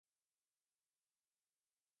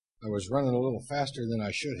I was running a little faster than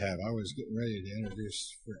I should have. I was getting ready to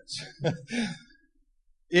introduce Fritz.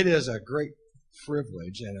 It is a great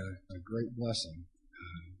privilege and a great blessing.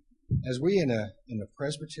 As we in the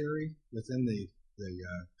presbytery, within the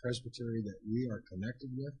presbytery that we are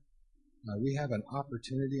connected with, we have an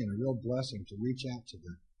opportunity and a real blessing to reach out to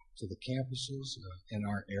the campuses in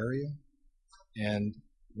our area. And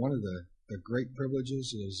one of the great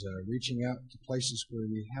privileges is reaching out to places where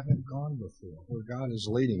we haven't gone before, where God is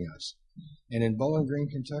leading us. And in Bowling Green,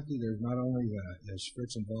 Kentucky, there's not only is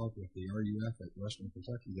Fritz involved with the RUF at Western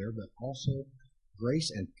Kentucky there, but also Grace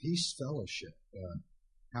and Peace Fellowship.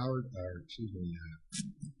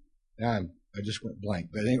 I just went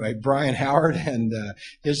blank. But anyway, Brian Howard and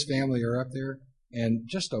his family are up there, and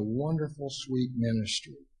just a wonderful, sweet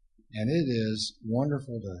ministry. And it is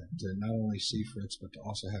wonderful to not only see Fritz, but to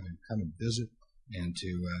also have him come and visit and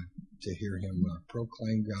to hear him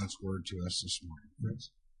proclaim God's word to us this morning.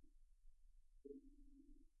 Fritz?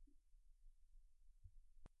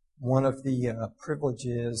 One of the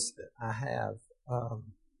privileges that I have,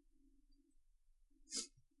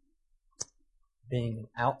 being an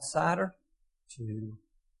outsider to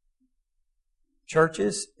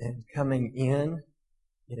churches and coming in,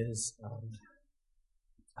 is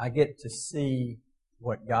I get to see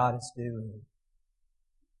what God is doing.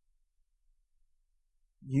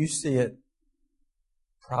 You see it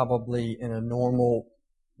probably in a normal,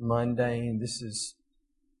 mundane, this is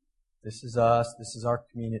us, this is our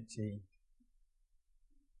community.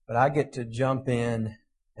 But I get to jump in,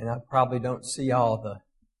 and I probably don't see all the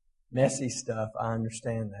messy stuff, I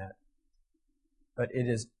understand that. But it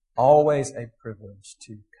is always a privilege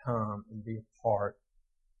to come and be a part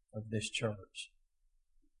of this church.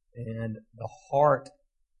 And the heart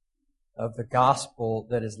of the gospel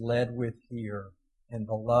that is led with here, and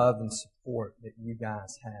the love and support that you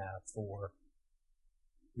guys have for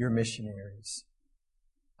your missionaries,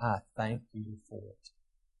 I thank you for it.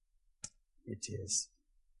 It is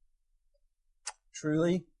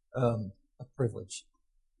truly a privilege.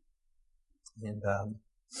 And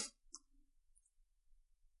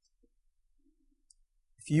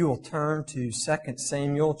if you will turn to 2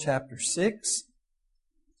 Samuel chapter 6.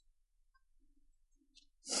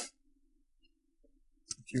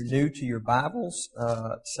 If you're new to your Bibles,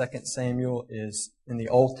 2 Samuel is in the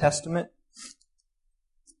Old Testament.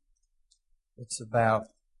 It's about,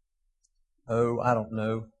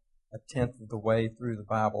 a tenth of the way through the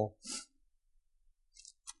Bible.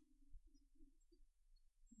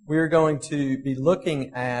 We're going to be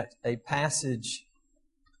looking at a passage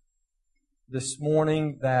this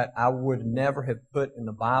morning that I would never have put in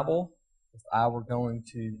the Bible if I were going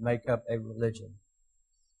to make up a religion.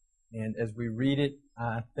 And as we read it,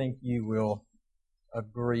 I think you will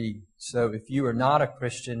agree. So if you are not a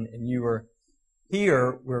Christian and you are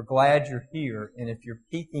here, we're glad you're here. And if you're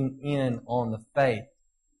peeking in on the faith,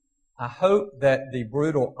 I hope that the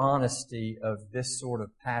brutal honesty of this sort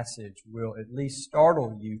of passage will at least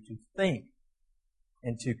startle you to think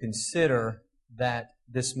and to consider that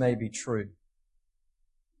this may be true.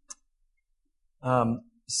 2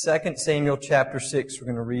 Samuel chapter 6, we're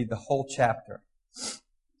going to read the whole chapter.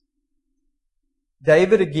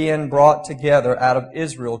 David again brought together out of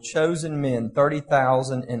Israel chosen men,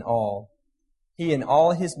 30,000 in all. He and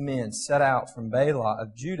all his men set out from Baalah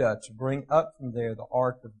of Judah to bring up from there the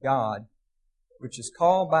ark of God, which is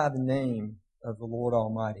called by the name of the Lord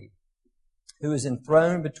Almighty, who is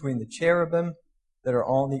enthroned between the cherubim that are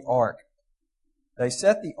on the ark. They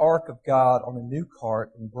set the ark of God on a new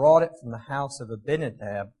cart and brought it from the house of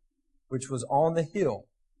Abinadab, which was on the hill.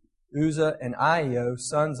 Uzzah and Ahio,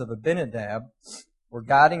 sons of Abinadab, were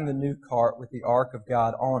guiding the new cart with the ark of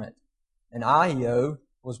God on it, and Ahio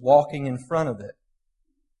was walking in front of it.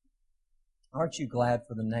 Aren't you glad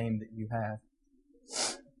for the name that you have?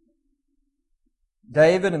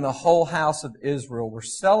 David and the whole house of Israel were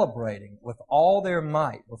celebrating with all their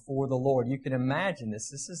might before the Lord. You can imagine this.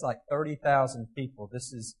 This is like 30,000 people.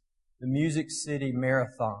 This is the Music City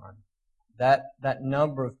Marathon. That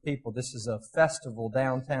number of people. This is a festival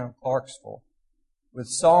downtown Clarksville with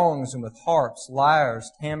songs and with harps, lyres,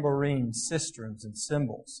 tambourines, sistrums, and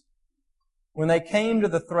cymbals. When they came to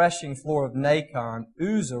the threshing floor of Nacon,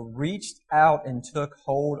 Uzzah reached out and took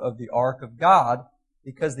hold of the ark of God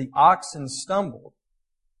because the oxen stumbled.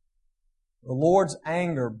 The Lord's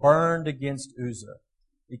anger burned against Uzzah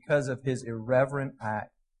because of his irreverent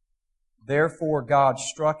act. Therefore God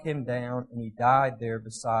struck him down and he died there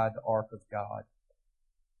beside the ark of God.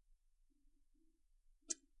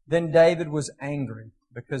 Then David was angry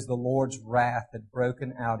because the Lord's wrath had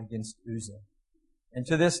broken out against Uzzah. And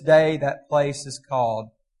to this day that place is called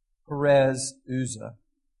Perez Uzzah.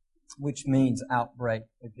 which means outbreak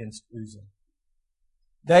against Uzzah.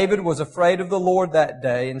 David was afraid of the Lord that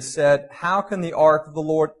day and said, "How can the ark of the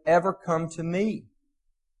Lord ever come to me?"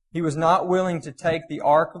 He was not willing to take the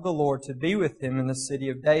ark of the Lord to be with him in the city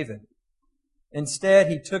of David. Instead,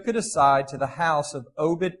 he took it aside to the house of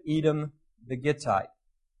Obed-Edom the Gittite.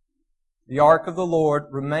 The ark of the Lord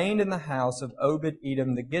remained in the house of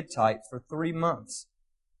Obed-Edom the Gittite for 3 months,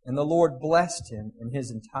 and the Lord blessed him and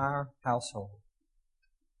his entire household.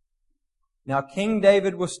 Now King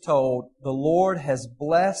David was told, "The Lord has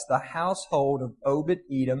blessed the household of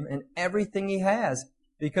Obed-Edom and everything he has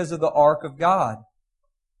because of the ark of God."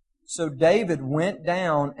 So David went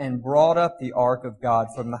down and brought up the ark of God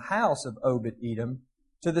from the house of Obed-Edom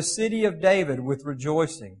to the city of David with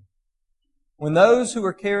rejoicing. When those who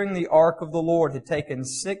were carrying the ark of the Lord had taken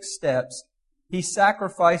 6 steps, he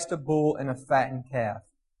sacrificed a bull and a fattened calf.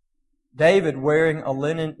 David, wearing a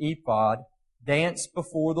linen ephod, danced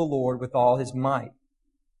before the Lord with all his might,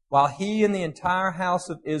 while he and the entire house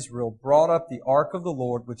of Israel brought up the ark of the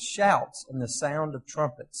Lord with shouts and the sound of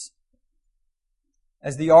trumpets.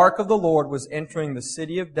 As the ark of the Lord was entering the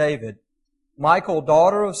city of David, Michal,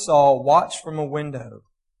 daughter of Saul, watched from a window.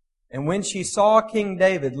 And when she saw King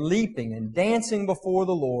David leaping and dancing before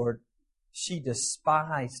the Lord, she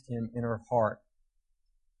despised him in her heart.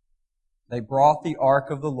 They brought the ark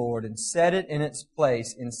of the Lord and set it in its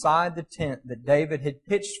place inside the tent that David had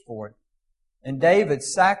pitched for it. And David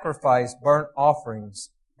sacrificed burnt offerings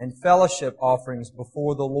and fellowship offerings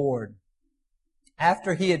before the Lord.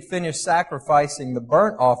 After he had finished sacrificing the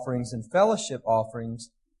burnt offerings and fellowship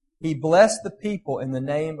offerings, he blessed the people in the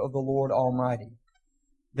name of the Lord Almighty.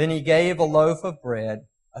 Then he gave a loaf of bread,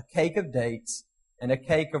 a cake of dates, and a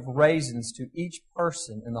cake of raisins to each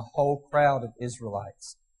person in the whole crowd of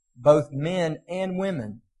Israelites, both men and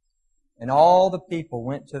women, and all the people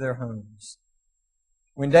went to their homes.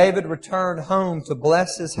 When David returned home to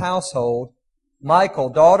bless his household, Michal,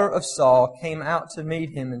 daughter of Saul, came out to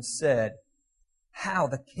meet him and said, "How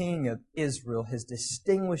the king of Israel has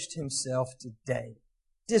distinguished himself today,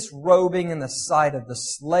 disrobing in the sight of the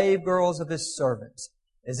slave girls of his servants,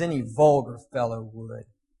 as any vulgar fellow would."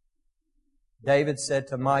 David said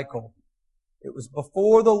to Michal, "It was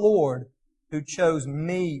before the Lord who chose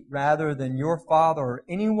me rather than your father or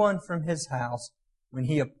anyone from his house when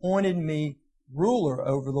he appointed me ruler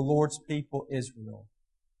over the Lord's people Israel.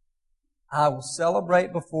 I will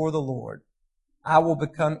celebrate before the Lord. I will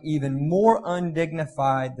become even more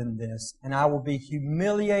undignified than this, and I will be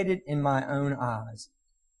humiliated in my own eyes.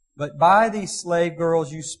 But by these slave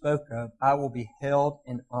girls you spoke of, I will be held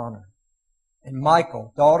in honor." And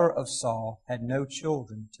Michal, daughter of Saul, had no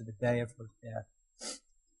children to the day of her death.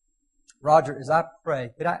 Roger, as I pray,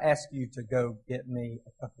 could I ask you to go get me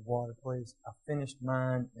a cup of water, please? I finished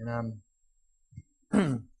mine and I'm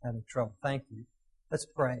having trouble. Thank you. Let's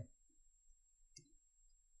pray.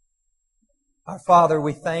 Our Father,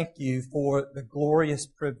 we thank you for the glorious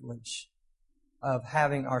privilege of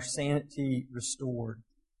having our sanity restored.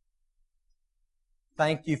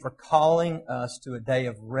 Thank you for calling us to a day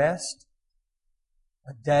of rest,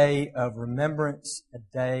 a day of remembrance, a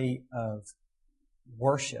day of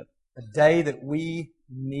worship, a day that we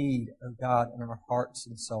need, oh God, in our hearts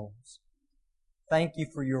and souls. Thank you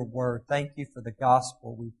for your word. Thank you for the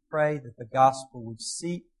gospel. We pray that the gospel would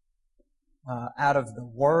seep out of the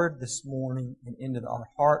word this morning and into our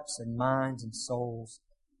hearts and minds and souls.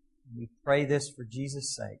 And we pray this for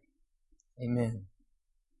Jesus' sake. Amen.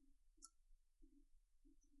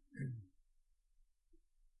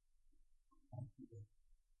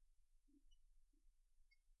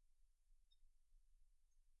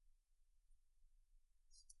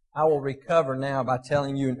 I will recover now by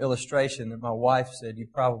telling you an illustration that my wife said you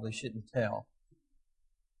probably shouldn't tell.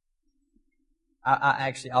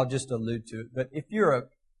 I'll just allude to it. But if you're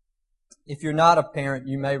not a parent,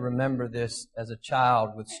 you may remember this as a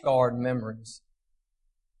child with scarred memories.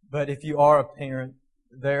 But if you are a parent,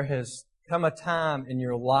 there has come a time in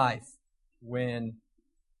your life when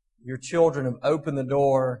your children have opened the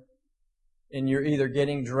door and you're either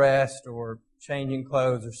getting dressed or changing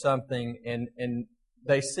clothes or something, and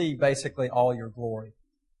they see basically all your glory.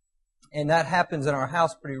 And that happens in our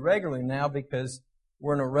house pretty regularly now because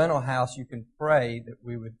we're in a rental house. You can pray that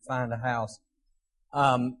we would find a house.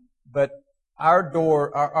 But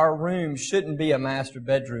our room shouldn't be a master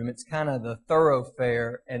bedroom. It's kind of the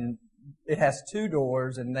thoroughfare, and it has 2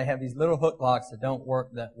 doors, and they have these little hook locks that don't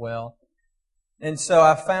work that well. And so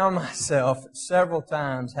I found myself several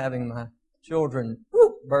times having my children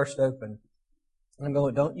burst open. And I'm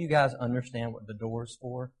going, "Don't you guys understand what the door's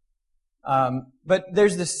for?" But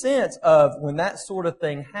there's the sense of when that sort of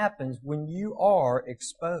thing happens, when you are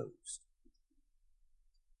exposed.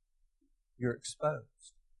 You're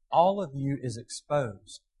exposed. All of you is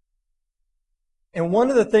exposed. And one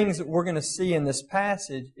of the things that we're going to see in this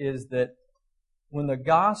passage is that when the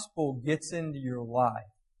gospel gets into your life,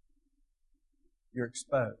 you're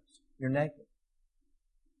exposed. You're naked.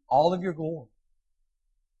 All of your glory.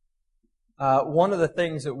 One of the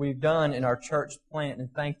things that we've done in our church plant,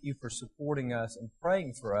 and thank you for supporting us and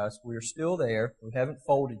praying for us, we're still there. We haven't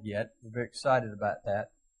folded yet. We're very excited about that.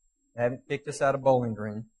 They haven't kicked us out of Bowling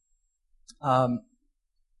Green.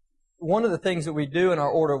 One of the things that we do in our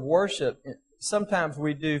order of worship, sometimes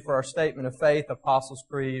we do for our statement of faith, Apostles'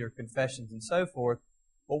 Creed or confessions and so forth.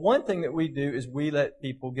 But one thing that we do is we let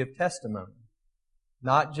people give testimony.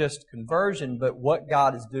 Not just conversion, but what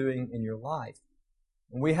God is doing in your life.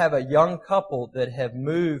 And we have a young couple that have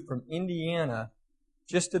moved from Indiana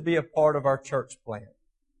just to be a part of our church plant.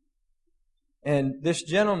 And this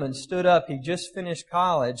gentleman stood up, he just finished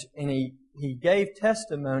college, and he gave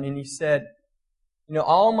testimony, and he said, you know,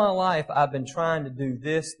 all my life I've been trying to do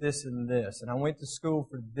this, this, and this, and I went to school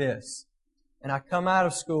for this. And I come out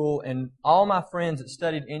of school, and all my friends that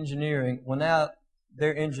studied engineering, well now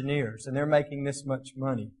they're engineers, and they're making this much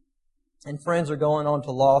money. And friends are going on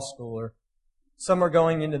to law school, or some are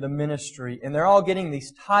going into the ministry, and they're all getting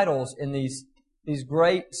these titles in these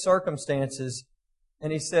great circumstances.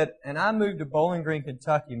 And he said, and I moved to Bowling Green,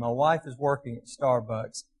 Kentucky. My wife is working at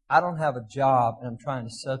Starbucks. I don't have a job, and I'm trying to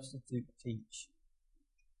substitute teach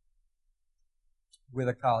with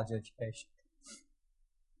a college education.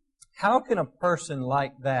 How can a person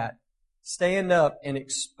like that stand up and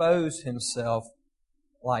expose himself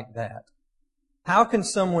like that? How can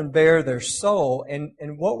someone bear their soul? And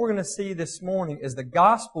what we're going to see this morning is the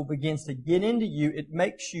gospel begins to get into you. It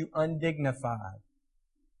makes you undignified.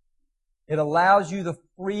 It allows you the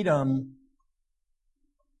freedom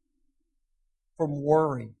from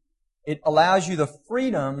worry. It allows you the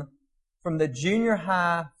freedom from the junior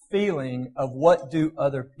high feeling of what do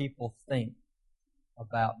other people think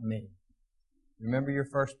about me. Remember your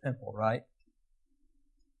first pimple, right?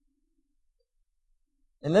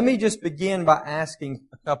 And let me just begin by asking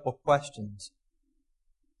a couple questions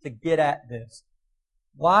to get at this.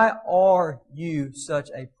 Why are you such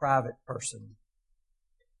a private person?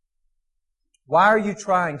 Why are you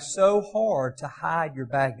trying so hard to hide your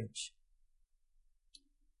baggage?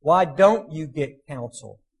 Why don't you get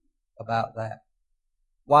counsel about that?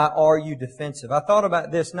 Why are you defensive? I thought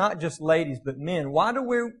about this, not just ladies, but men. Why do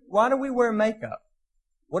we wear makeup?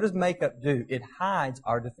 What does makeup do? It hides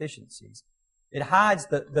our deficiencies. It hides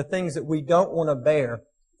the things that we don't want to bear.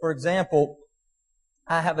 For example,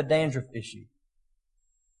 I have a dandruff issue.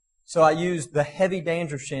 So I used the heavy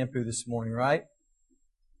dandruff shampoo this morning, right?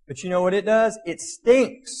 But you know what it does? It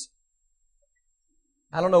stinks.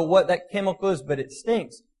 I don't know what that chemical is, but it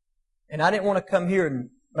stinks. And I didn't want to come here and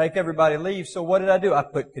make everybody leave, so what did I do? I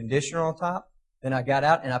put conditioner on top, then I got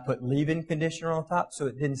out and I put leave-in conditioner on top so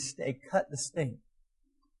it didn't stay, cut the stink.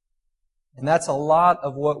 And that's a lot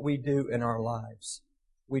of what we do in our lives.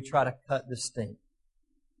 We try to cut the stink.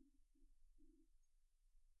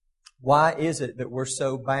 Why is it that we're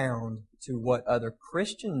so bound to what other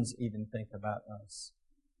Christians even think about us?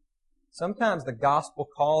 Sometimes the gospel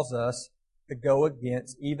calls us to go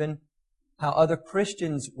against even how other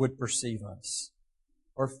Christians would perceive us,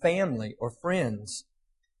 or family, or friends.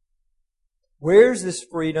 Where's this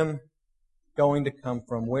freedom going to come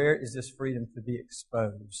from? Where is this freedom to be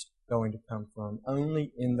exposed going to come from?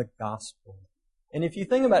 Only in the gospel. And if you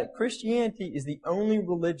think about it, Christianity is the only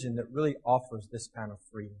religion that really offers this kind of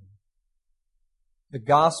freedom. The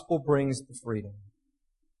gospel brings the freedom.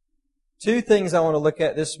 Two things I want to look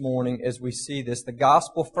at this morning as we see this. The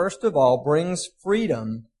gospel, first of all, brings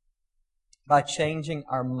freedom by changing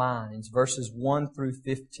our minds, verses 1 through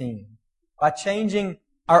 15. By changing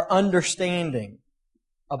our understanding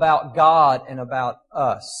about God and about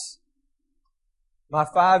us. My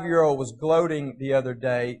 5-year-old was gloating the other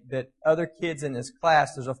day that other kids in his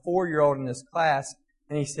class, there's a 4-year-old in his class,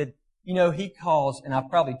 and he said, you know, he calls, and I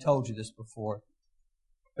probably told you this before,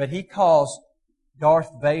 but he calls Darth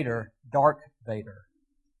Vader Dark Vader.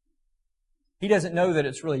 He doesn't know that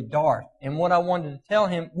it's really Darth. And what I wanted to tell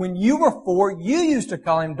him, when you were 4, you used to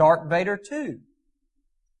call him Dark Vader too.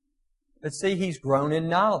 But see, he's grown in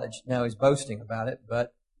knowledge. Now he's boasting about it,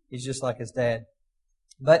 but he's just like his dad.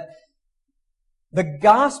 But the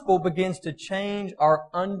gospel begins to change our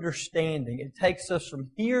understanding. It takes us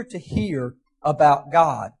from here to here about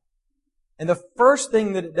God. And the first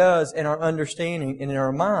thing that it does in our understanding and in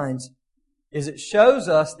our minds is it shows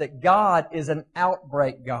us that God is an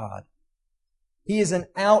outbreak God. He is an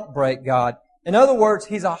outbreak God. In other words,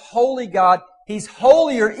 He's a holy God. He's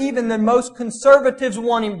holier even than most conservatives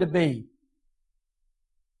want Him to be.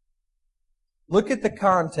 Look at the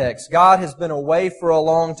context. God has been away for a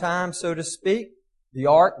long time, so to speak. The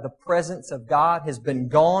ark, the presence of God, has been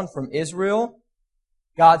gone from Israel.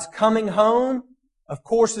 God's coming home. Of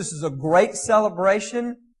course, this is a great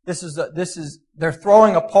celebration. They're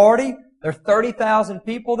throwing a party. There are 30,000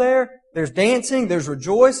 people there. There's dancing. There's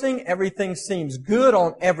rejoicing. Everything seems good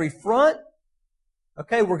on every front.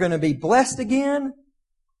 Okay, we're going to be blessed again.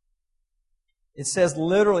 It says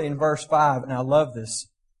literally in verse 5, and I love this,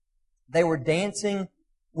 they were dancing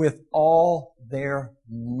with all their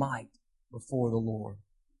might before the Lord.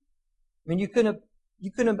 I mean, you couldn't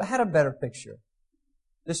have had a better picture.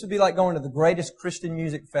 This would be like going to the greatest Christian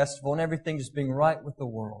music festival and everything just being right with the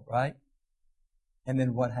world, right? And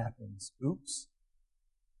then what happens? Oops.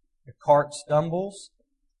 The cart stumbles.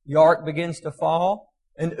 The ark begins to fall.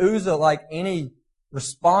 And Uzzah, like any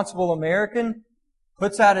responsible American,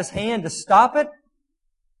 puts out his hand to stop it.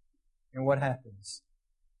 And what happens?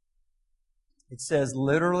 It says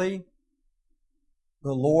literally,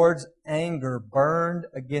 the Lord's anger burned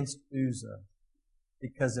against Uzzah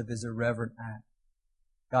because of his irreverent act.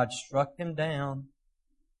 God struck him down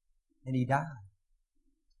and he died.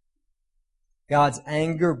 God's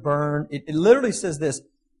anger burned. It literally says this,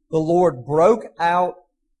 the Lord broke out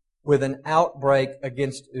with an outbreak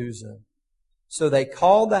against Uzzah. So they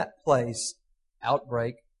called that place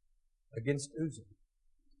outbreak against Uzzah.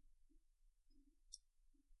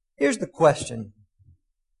 Here's the question,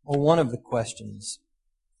 or one of the questions.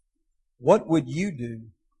 What would you do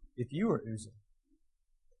if you were Uzzah?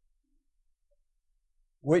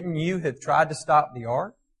 Wouldn't you have tried to stop the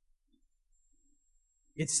ark?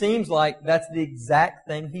 It seems like that's the exact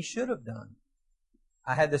thing he should have done.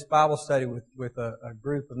 I had this Bible study with a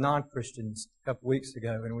group of non-Christians a couple weeks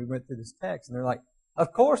ago, and we went through this text, and they're like,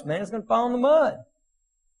 of course, man, it's going to fall in the mud.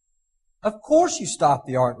 Of course you stop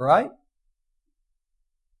the ark, right?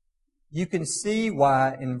 You can see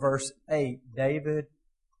why in verse 8, David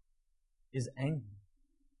is angry.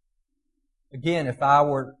 Again, if I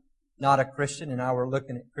were not a Christian and I were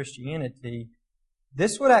looking at Christianity,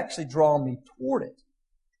 this would actually draw me toward it.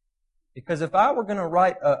 Because if I were going to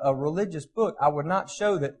write a religious book, I would not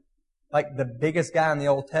show that, like, the biggest guy in the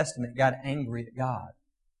Old Testament got angry at God.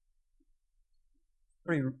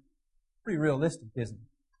 Pretty realistic, isn't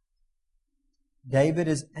it? David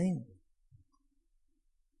is angry.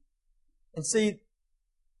 And see,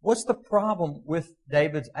 what's the problem with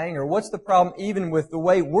David's anger? What's the problem even with the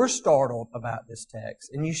way we're startled about this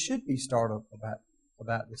text? And you should be startled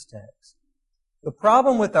about this text. The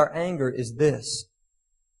problem with our anger is this.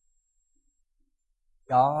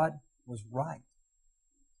 God was right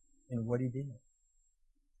in what He did.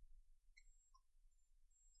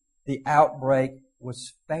 The outbreak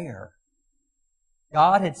was fair.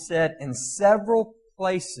 God had said in several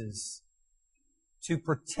places to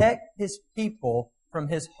protect His people from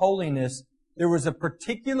His holiness, there was a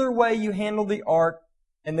particular way you handled the ark,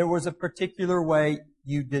 and there was a particular way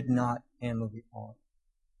you did not handle the ark.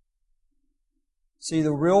 See,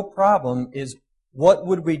 the real problem is, what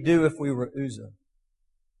would we do if we were Uzzah?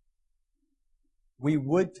 We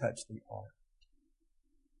would touch the ark.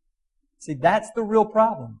 See, that's the real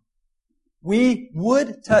problem. We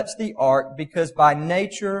would touch the ark because by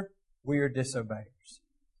nature we are disobeyers.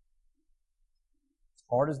 As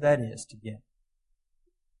hard as that is to get.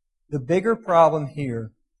 The bigger problem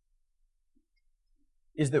here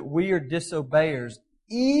is that we are disobeyers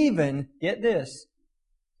even, get this,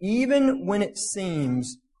 even when it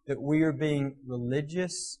seems that we are being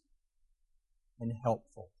religious and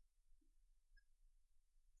helpful.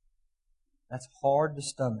 That's hard to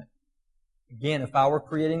stomach. Again, if I were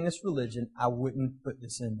creating this religion, I wouldn't put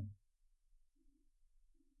this in there.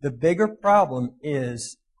 The bigger problem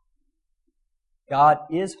is God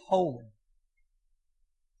is holy.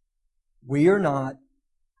 We are not,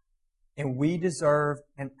 and we deserve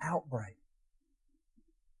an outbreak.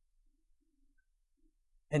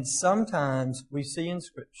 And sometimes we see in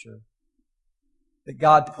Scripture that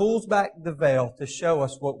God pulls back the veil to show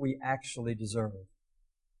us what we actually deserve.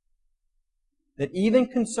 That even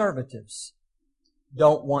conservatives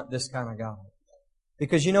don't want this kind of God.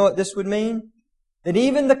 Because you know what this would mean? That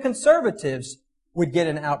even the conservatives would get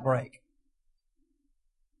an outbreak.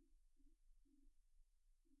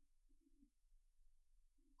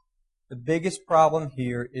 The biggest problem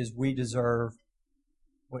here is we deserve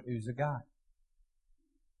what Uzzah got.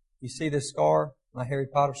 You see this scar? My Harry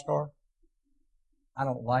Potter scar? I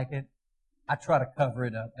don't like it. I try to cover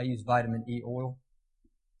it up. I use vitamin E oil.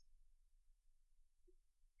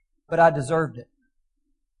 but I deserved it.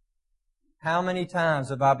 How many times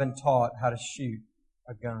have I been taught how to shoot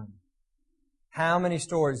a gun? How many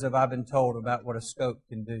stories have I been told about what a scope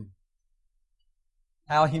can do?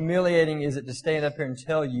 How humiliating is it to stand up here and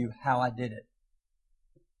tell you how I did it?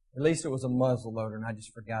 At least it was a muzzle loader and I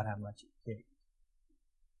just forgot how much it kicked.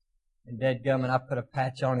 And dadgummit, I put a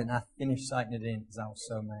patch on it and I finished sighting it in because I was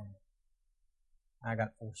so mad. I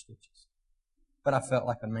got 4 stitches. But I felt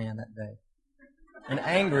like a man that day. An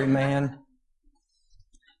angry man.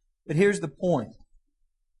 But here's the point.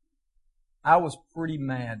 I was pretty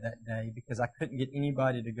mad that day because I couldn't get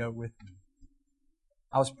anybody to go with me.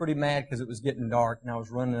 I was pretty mad because it was getting dark and I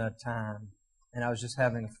was running out of time. And I was just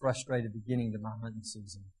having a frustrated beginning to my hunting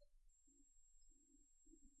season.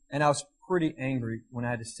 And I was pretty angry when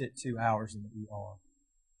I had to sit 2 hours in the ER.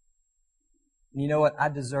 And you know what? I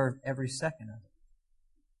deserved every second of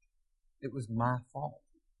it. It was my fault.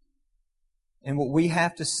 And what we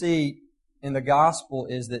have to see in the gospel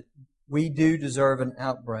is that we do deserve an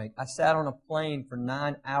outbreak. I sat on a plane for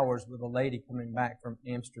 9 hours with a lady coming back from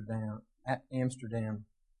Amsterdam.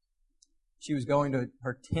 She was going to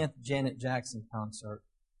her 10th Janet Jackson concert.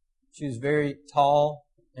 She was very tall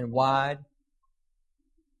and wide.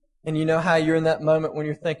 And you know how you're in that moment when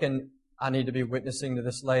you're thinking, I need to be witnessing to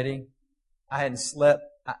this lady? I hadn't slept.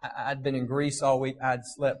 I'd been in Greece all week. I'd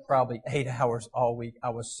slept probably 8 hours all week.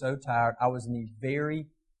 I was so tired. I was in the very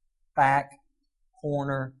back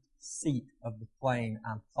corner seat of the plane.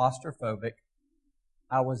 I'm claustrophobic.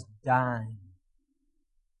 I was dying.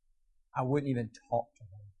 I wouldn't even talk to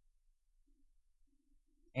her.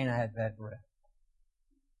 And I had bad breath.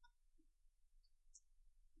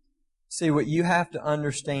 See, what you have to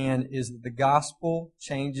understand is that the gospel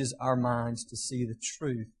changes our minds to see the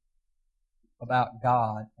truth about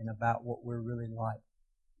God and about what we're really like.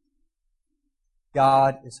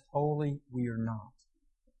 God is holy, we are not.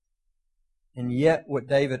 And yet what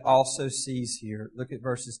David also sees here, look at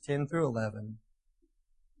verses 10 through 11,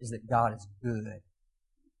 is that God is good.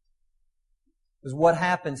 Because what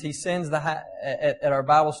happens, he sends at our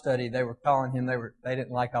Bible study, they were calling him, they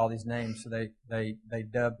didn't like all these names, so they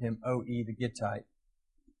dubbed him O.E. the Gittite.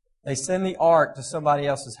 They send the ark to somebody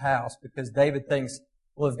else's house because David thinks,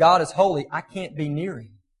 well, if God is holy, I can't be near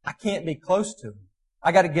Him. I can't be close to Him.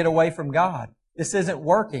 I got to get away from God. This isn't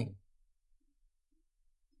working.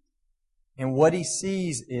 And what he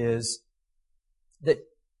sees is that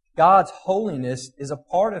God's holiness is a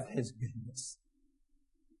part of His goodness.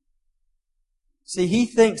 See, he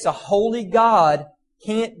thinks a holy God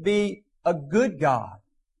can't be a good God.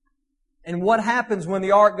 And what happens when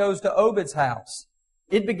the ark goes to Obed's house?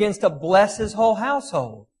 It begins to bless his whole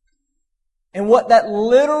household. And what that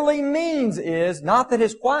literally means is, not that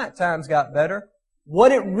his quiet times got better,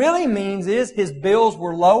 what it really means is his bills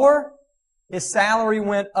were lower, his salary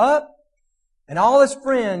went up, and all his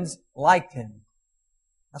friends liked him.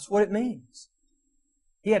 That's what it means.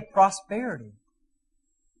 He had prosperity.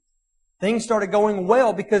 Things started going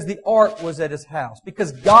well because the ark was at his house,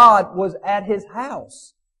 because God was at his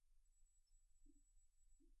house.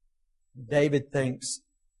 David thinks,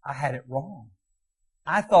 I had it wrong.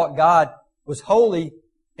 I thought God was holy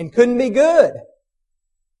and couldn't be good.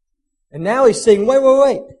 And now he's saying,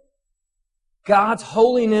 wait. God's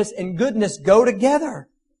holiness and goodness go together.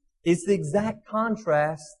 It's the exact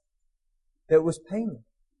contrast that was painted.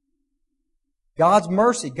 God's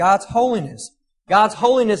mercy, God's holiness. God's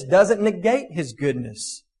holiness doesn't negate His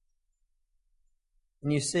goodness.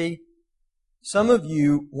 And you see, some of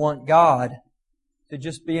you want God to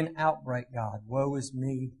just be an outbreak God. Woe is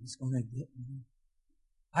me. He's going to get me.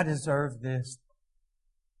 I deserve this.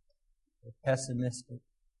 They're pessimistic,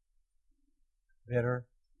 bitter,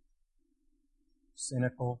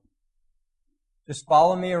 cynical. Just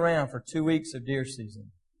follow me around for 2 weeks of deer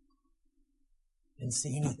season. Didn't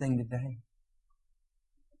see anything today.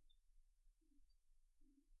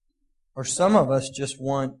 Or some of us just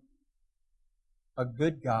want a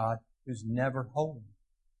good God who's never holy.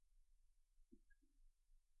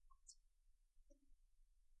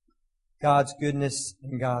 God's goodness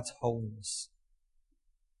and God's holiness.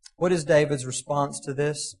 What is David's response to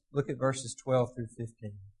this? Look at verses 12 through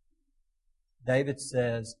 15. David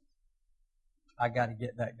says, I got to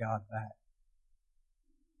get that God back.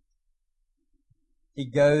 He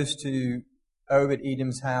goes to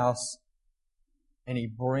Obed-Edom's house and he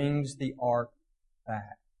brings the ark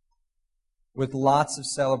back with lots of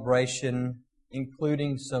celebration,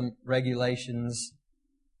 including some regulations.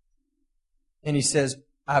 And he says,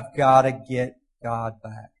 I've got to get God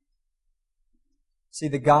back. See,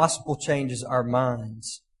 the gospel changes our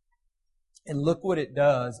minds. And look what it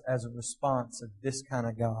does as a response of this kind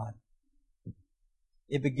of God.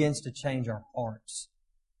 it begins to change our hearts.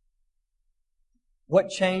 What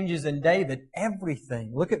changes in David?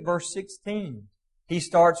 Everything. Look at verse 16. He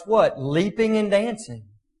starts what? Leaping and dancing.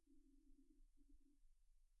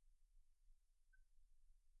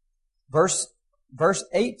 Verse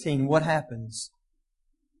 18, what happens?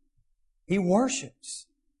 He worships.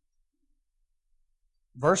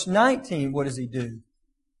 Verse 19, what does he do?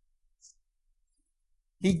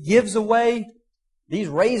 He gives away these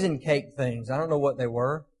raisin cake things. I don't know what they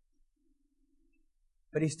were.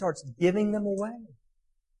 But he starts giving them away.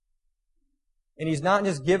 And he's not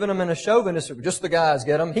just giving them in a chauvinist, just the guys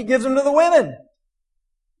get them. He gives them to the women.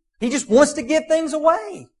 He just wants to give things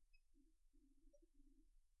away.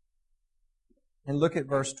 And look at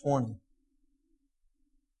verse 20.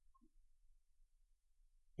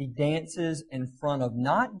 He dances in front of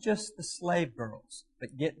not just the slave girls,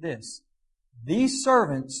 but get this. These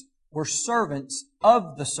servants were servants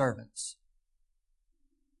of the servants.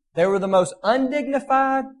 They were the most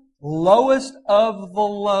undignified, lowest of the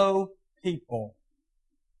low people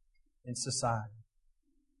in society.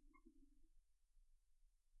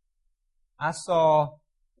 I saw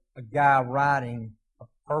a guy riding a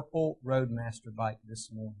purple Roadmaster bike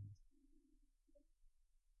this morning.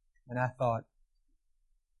 And I thought,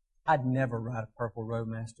 I'd never ride a purple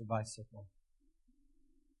Roadmaster bicycle.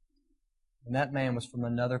 And that man was from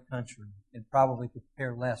another country and probably could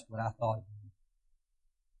care less what I thought of him.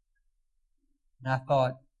 And I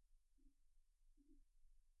thought,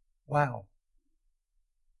 wow,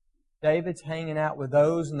 David's hanging out with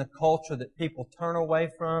those in the culture that people turn away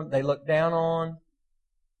from, they look down on,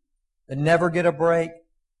 they never get a break.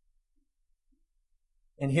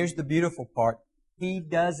 And here's the beautiful part. He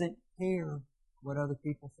doesn't care what other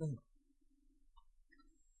people think.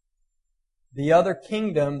 The other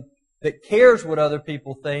kingdom that cares what other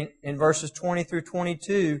people think in verses 20 through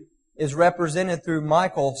 22 is represented through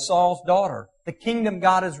Michal, Saul's daughter. The kingdom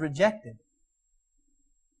God has rejected.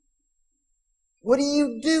 What are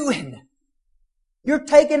you doing? You're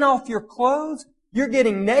taking off your clothes. You're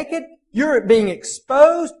getting naked. You're being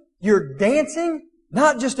exposed. You're dancing,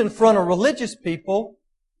 not just in front of religious people.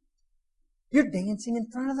 You're dancing in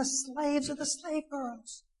front of the slaves or the slave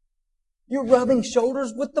girls. You're rubbing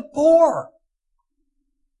shoulders with the poor.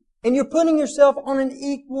 And you're putting yourself on an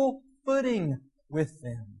equal footing with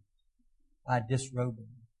them by disrobing.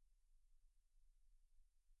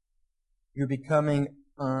 You're becoming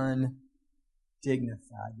undignified.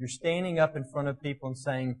 You're standing up in front of people and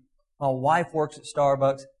saying, my wife works at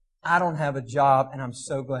Starbucks. I don't have a job and I'm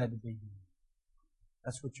so glad to be here.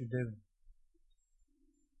 That's what you're doing.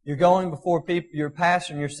 You're going before people, your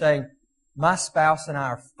pastor, and you're saying, my spouse and I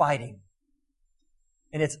are fighting.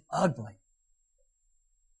 And it's ugly.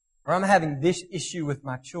 Or I'm having this issue with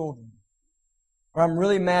my children. Or I'm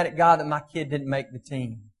really mad at God that my kid didn't make the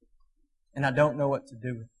team. And I don't know what to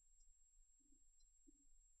do with it.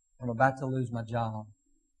 I'm about to lose my job.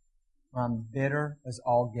 Or I'm bitter as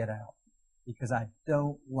all get out. Because I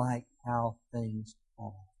don't like how things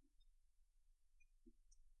are.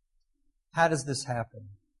 How does this happen?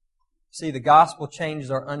 See, the gospel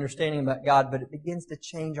changes our understanding about God, but it begins to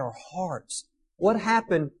change our hearts. What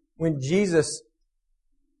happened when Jesus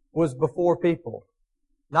was before people?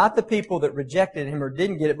 Not the people that rejected Him or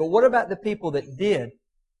didn't get it, but what about the people that did?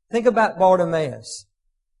 Think about Bartimaeus.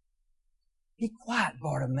 Be quiet,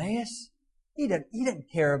 Bartimaeus. He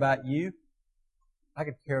doesn't care about you. I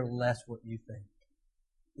could care less what you think.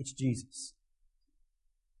 It's Jesus.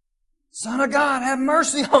 Son of God, have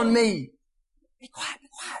mercy on me. Be quiet, be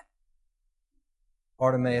quiet.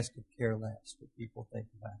 Bartimaeus could care less what people think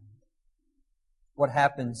about him. What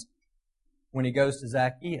happens when he goes to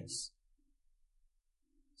Zacchaeus?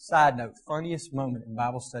 Side note, funniest moment in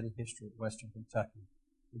Bible study history at Western Kentucky.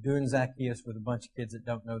 We're doing Zacchaeus with a bunch of kids that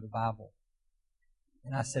don't know the Bible.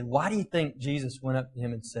 And I said, why do you think Jesus went up to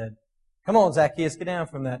him and said, come on, Zacchaeus, get down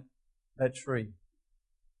from that tree?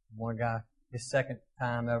 One guy, his second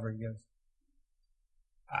time ever, he goes,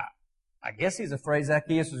 I guess he's afraid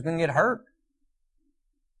Zacchaeus was going to get hurt.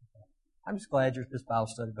 I'm just glad you're at this Bible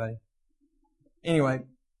study, buddy. Anyway,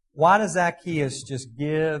 why does Zacchaeus just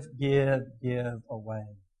give away?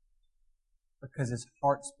 Because his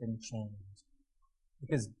heart's been changed.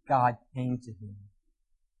 Because God came to him.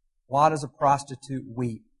 Why does a prostitute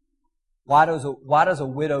weep? Why does a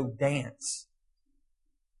widow dance?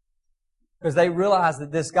 Because they realized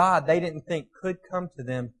that this God they didn't think could come to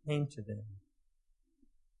them came to them.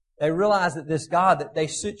 They realized that this God that they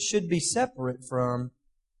should be separate from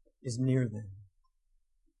is near them.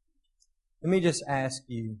 Let me just ask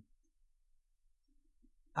you.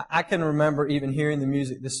 I can remember even hearing the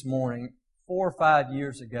music this morning. 4 or 5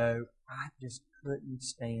 years ago, I just couldn't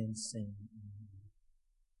stand singing.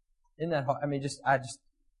 Isn't that hard? I mean, I just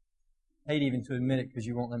hate even to admit it because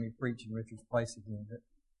you won't let me preach in Richard's place again. But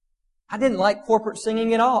I didn't like corporate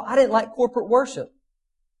singing at all. I didn't like corporate worship.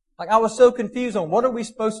 Like, I was so confused on what are we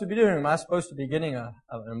supposed to be doing? Am I supposed to be getting an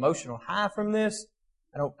emotional high from this?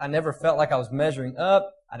 I never felt like I was measuring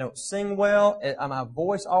up. I don't sing well. My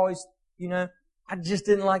voice always, I just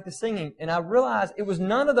didn't like the singing. And I realized it was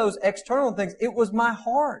none of those external things. It was my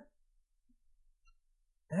heart.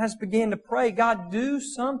 And I just began to pray, God, do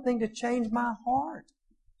something to change my heart.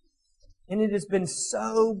 And it has been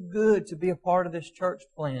so good to be a part of this church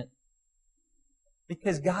plant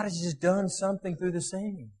because God has just done something through the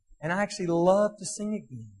singing. And I actually love to sing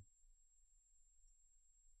again.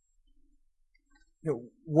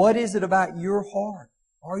 What is it about your heart?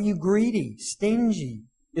 Are you greedy, stingy?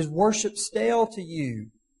 Is worship stale to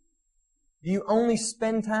you? Do you only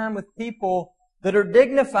spend time with people that are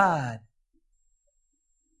dignified?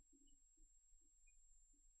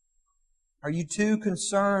 Are you too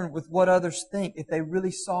concerned with what others think if they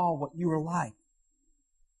really saw what you were like?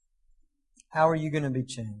 How are you going to be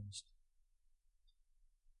changed?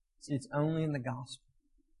 See, it's only in the gospel.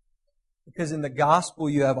 Because in the gospel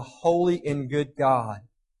you have a holy and good God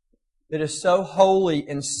that is so holy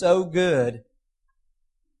and so good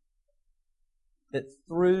that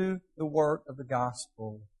through the work of the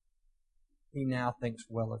gospel, He now thinks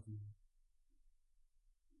well of you.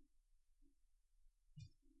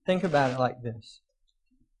 Think about it like this.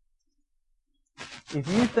 If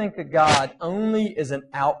you think of God only as an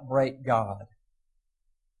outbreak God,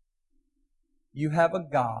 you have a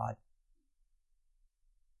God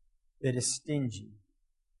that is stingy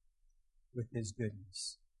with His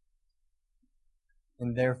goodness.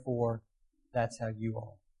 And therefore, that's how you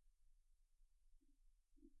are.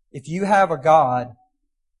 If you have a God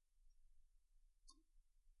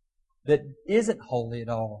that isn't holy at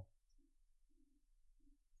all,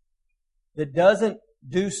 that doesn't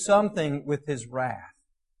do something with His wrath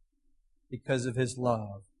because of His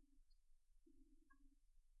love,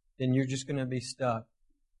 then you're just going to be stuck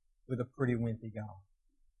with a pretty wimpy God.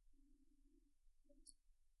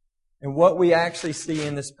 And what we actually see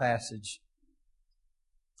in this passage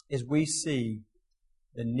is we see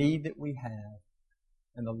the need that we have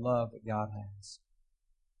and the love that God has.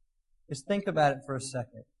 Just think about it for a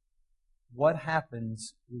second. What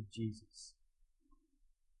happens with Jesus?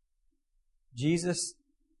 Jesus,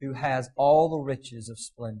 who has all the riches of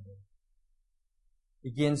splendor,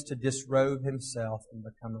 begins to disrobe Himself and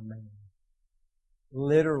become a man.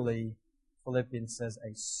 Literally, Philippians says,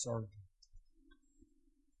 a servant.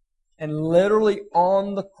 And literally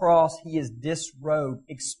on the cross, He is disrobed,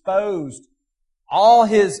 exposed, all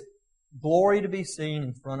His glory to be seen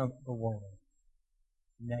in front of the world.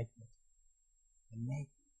 Naked. Naked.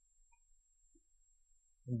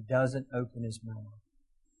 He doesn't open His mouth.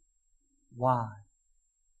 Why?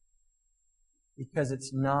 Because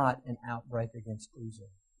it's not an outbreak against Uzzah.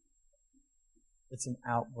 It's an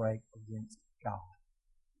outbreak against God.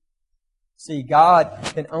 See, God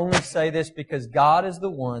can only say this because God is the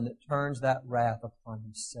one that turns that wrath upon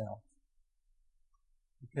Himself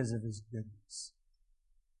because of His goodness.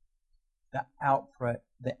 The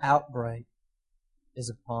outbreak is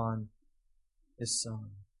upon His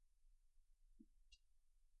Son.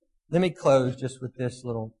 Let me close just with this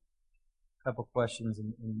little couple questions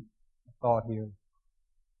and a thought here.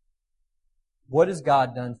 What has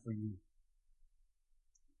God done for you?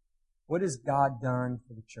 What has God done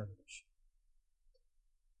for the church?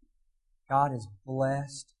 God has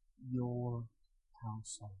blessed your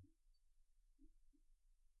household.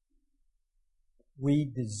 We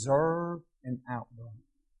deserve an outbreak,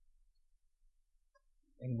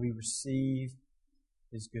 and we receive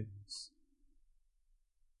His goodness.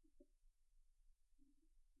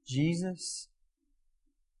 Jesus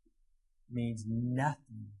means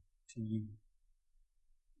nothing to you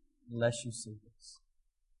unless you see this.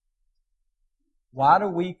 Why do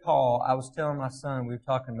we call, I was telling my son, we were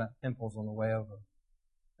talking about pimples on the way over.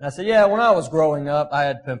 And I said, yeah, when I was growing up, I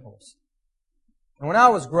had pimples. And when I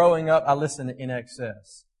was growing up, I listened to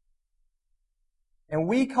INXS. And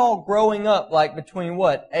we call growing up like between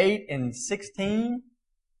 8 and 16?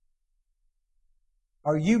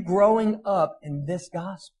 Are you growing up in this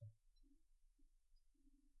gospel?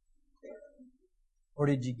 Or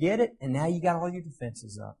did you get it and now you got all your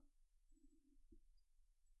defenses up?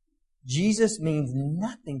 Jesus means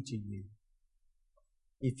nothing to you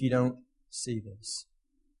if you don't see this.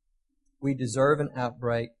 We deserve an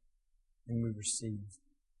outbreak and we receive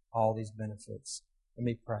all these benefits. Let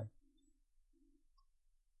me pray.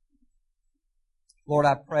 Lord,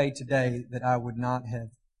 I pray today that I would not have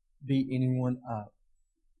beat anyone up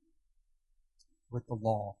with the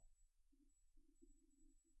law.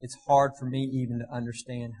 It's hard for me even to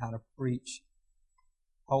understand how to preach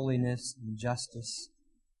holiness and justice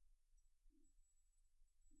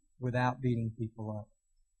without beating people up.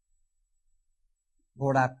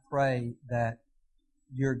 Lord, I pray that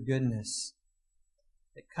your goodness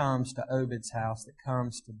that comes to Obed's house, that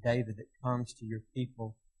comes to David, that comes to your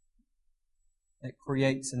people, that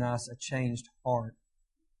creates in us a changed heart,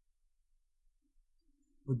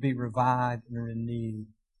 would be revived and renewed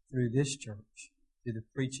through this church, through the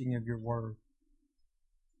preaching of your word.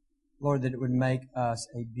 Lord, that it would make us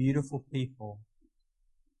a beautiful people,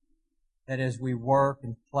 that as we work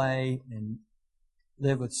and play and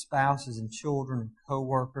live with spouses and children and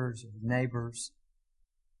co-workers and neighbors,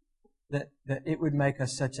 that it would make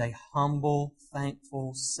us such a humble,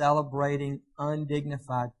 thankful, celebrating,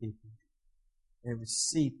 undignified people. It would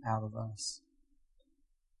seep out of us,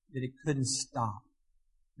 that it couldn't stop,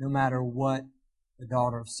 no matter what the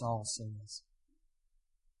daughter of Saul says.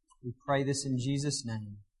 We pray this in Jesus'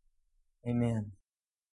 name. Amen.